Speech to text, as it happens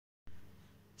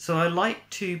So I like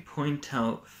to point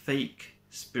out fake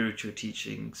spiritual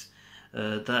teachings.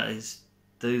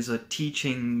 Those are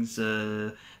teachings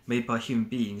made by human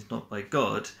beings, not by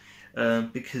God,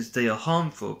 because they are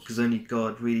harmful, because only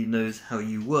God really knows how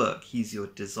you work. He's your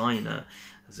designer,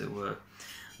 as it were.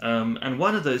 And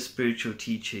one of those spiritual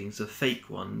teachings, the fake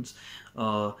ones,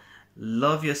 are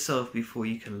love yourself before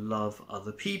you can love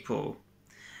other people.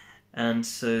 And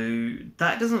so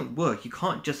that doesn't work. You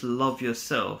can't just love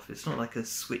yourself. It's not like a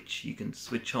switch you can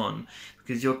switch on,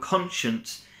 because your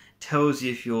conscience tells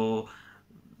you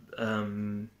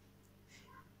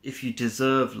if you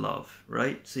deserve love,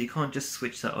 right? So you can't just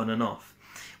switch that on and off.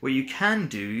 What you can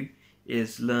do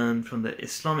is learn from the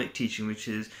Islamic teaching, which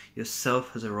is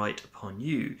yourself has a right upon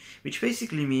you, which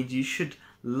basically means you should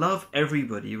love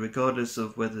everybody regardless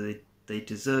of whether they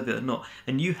deserve it or not,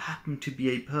 and you happen to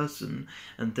be a person,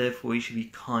 and therefore you should be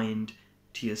kind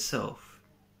to yourself.